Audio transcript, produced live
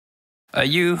Are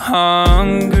you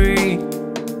hungry?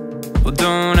 Well,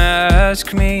 don't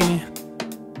ask me,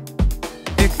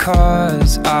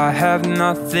 because I have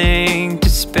nothing to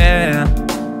spare.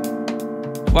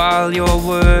 While you're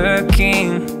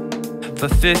working for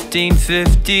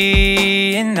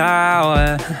 $15.50 an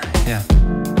hour, yeah,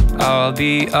 I'll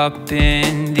be up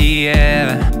in the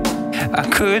air. I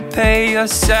could pay your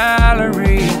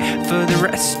salary for the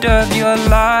rest of your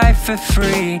life for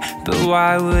free, but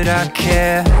why would I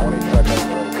care?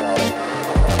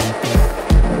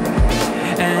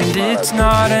 And it's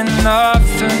not enough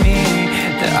for me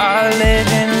that I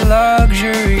live in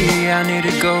luxury. I need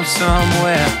to go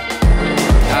somewhere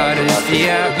out of the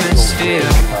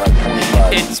atmosphere.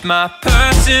 It's my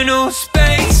personal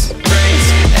space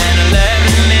race, an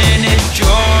 11-minute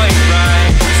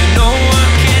joyride, so no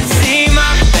one can see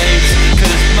my face,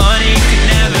 'cause money can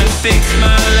never fix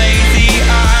my lazy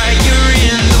eye. You're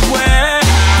in the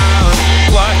warehouse,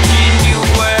 watching your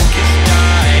workers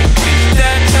die, 'cause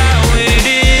that's how it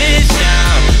is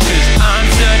now, 'cause I'm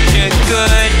such a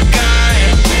good guy.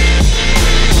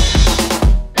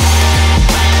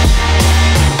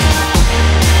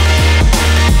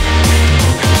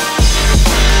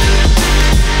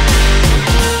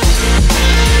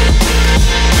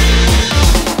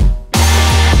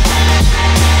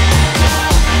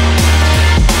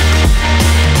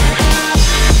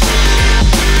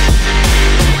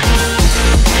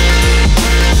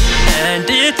 And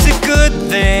it's a good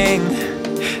thing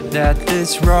that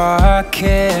this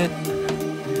rocket,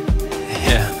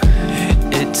 yeah,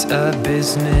 it's a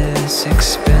business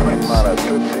expense.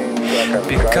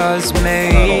 Because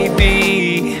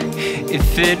maybe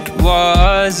if it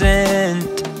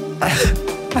wasn't,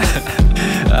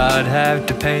 I'd have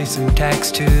to pay some tax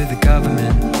to the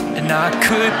government. And I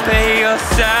could pay your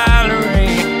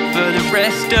salary for the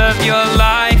rest of your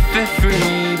life for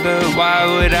free, but why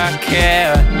would I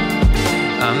care?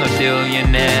 I'm a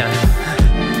billionaire.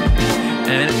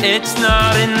 And it's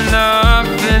not enough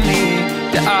for me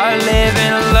that I live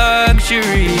in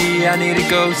luxury. I need to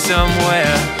go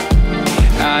somewhere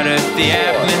out of the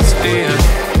atmosphere.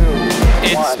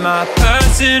 It's my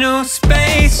personal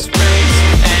space race,